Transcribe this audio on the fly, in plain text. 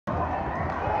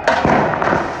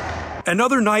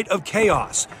Another night of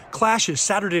chaos. Clashes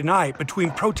Saturday night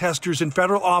between protesters and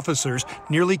federal officers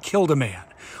nearly killed a man.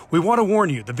 We want to warn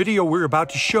you, the video we're about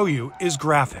to show you is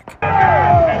graphic.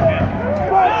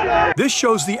 This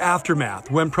shows the aftermath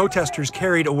when protesters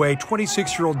carried away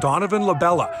 26-year-old Donovan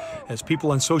LaBella, as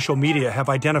people on social media have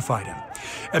identified him.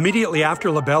 Immediately after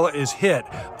LaBella is hit,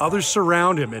 others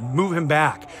surround him and move him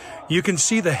back. You can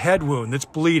see the head wound that's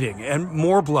bleeding and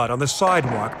more blood on the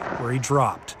sidewalk where he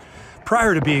dropped.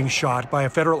 Prior to being shot by a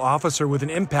federal officer with an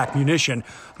impact munition,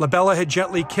 LaBella had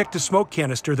gently kicked a smoke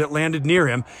canister that landed near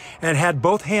him and had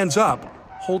both hands up,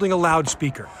 holding a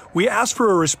loudspeaker. We asked for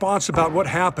a response about what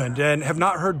happened and have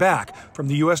not heard back from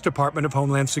the U.S. Department of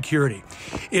Homeland Security.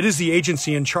 It is the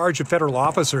agency in charge of federal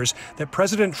officers that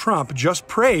President Trump just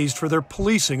praised for their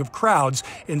policing of crowds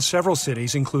in several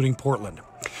cities, including Portland.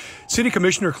 City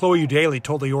Commissioner Chloe Eudaly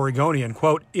told the Oregonian,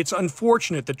 quote, "It's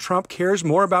unfortunate that Trump cares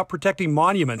more about protecting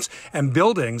monuments and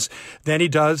buildings than he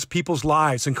does people's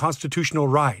lives and constitutional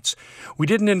rights. We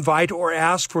didn't invite or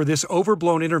ask for this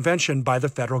overblown intervention by the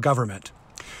federal government."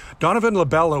 Donovan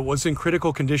LaBella was in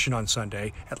critical condition on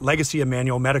Sunday at Legacy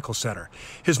Emmanuel Medical Center.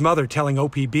 His mother telling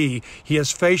OPB he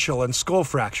has facial and skull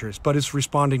fractures, but is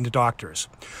responding to doctors.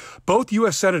 Both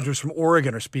U.S. senators from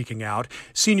Oregon are speaking out.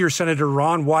 Senior Senator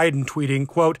Ron Wyden tweeting,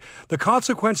 quote, "The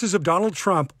consequences of Donald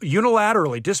Trump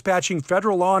unilaterally dispatching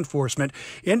federal law enforcement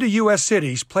into U.S.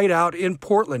 cities played out in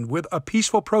Portland with a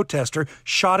peaceful protester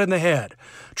shot in the head.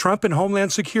 Trump and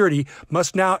Homeland Security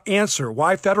must now answer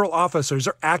why federal officers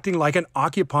are acting like an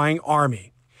occupying army."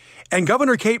 And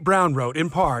Governor Kate Brown wrote, in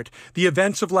part, the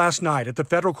events of last night at the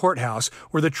federal courthouse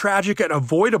were the tragic and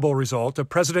avoidable result of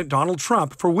President Donald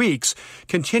Trump for weeks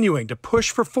continuing to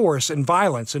push for force and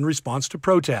violence in response to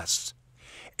protests.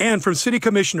 And from City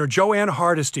Commissioner Joanne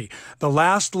Hardesty, the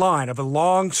last line of a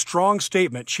long, strong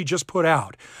statement she just put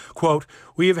out, quote,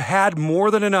 "We have had more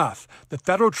than enough. The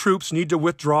federal troops need to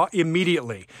withdraw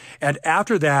immediately. And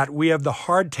after that, we have the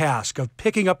hard task of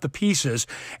picking up the pieces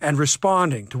and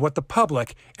responding to what the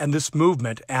public and this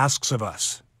movement asks of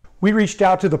us." We reached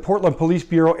out to the Portland Police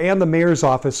Bureau and the mayor's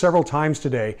office several times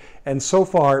today, and so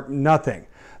far, nothing.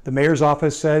 The mayor's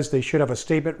office says they should have a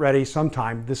statement ready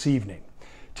sometime this evening.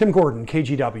 Tim Gordon,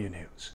 KGW News.